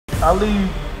I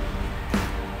leave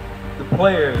the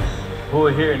players who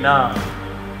are here now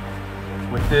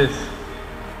with this.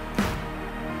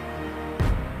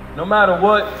 No matter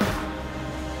what,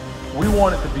 we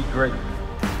want it to be great.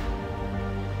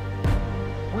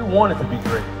 We want it to be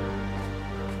great.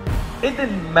 It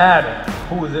didn't matter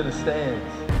who was in the stands.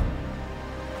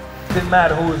 It didn't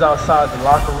matter who was outside the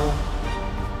locker room.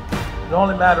 It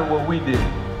only mattered what we did.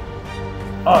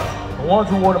 Us, the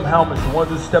ones who wore them helmets, the ones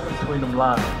who stepped between them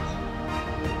lines.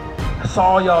 That's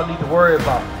all y'all need to worry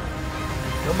about.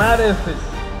 No matter if it's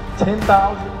 10,000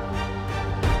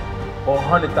 or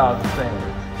 100,000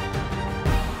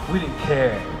 fans, we didn't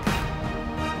care.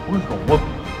 We was gonna whoop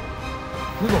you.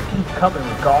 We was gonna keep coming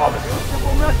regardless.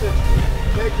 Simple message.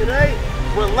 Okay, today,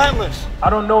 relentless. I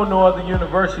don't know no other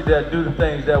university that do the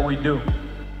things that we do.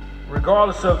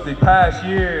 Regardless of the past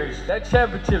years, that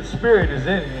championship spirit is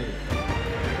in here.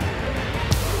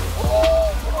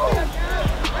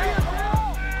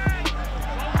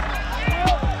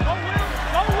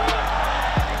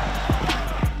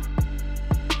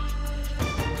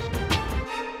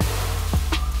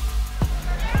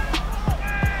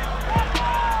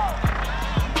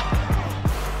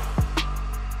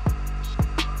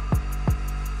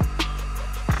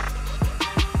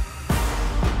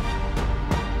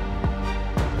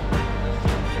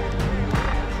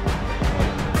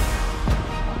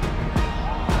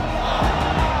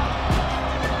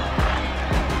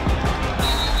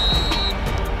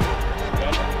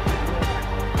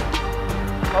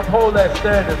 Uphold that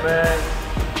standard, man,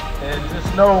 and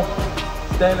just know,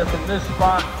 standing from this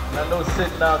spot, and I know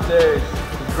sitting out there,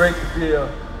 it's great to be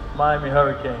a Miami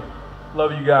Hurricane.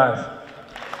 Love you guys.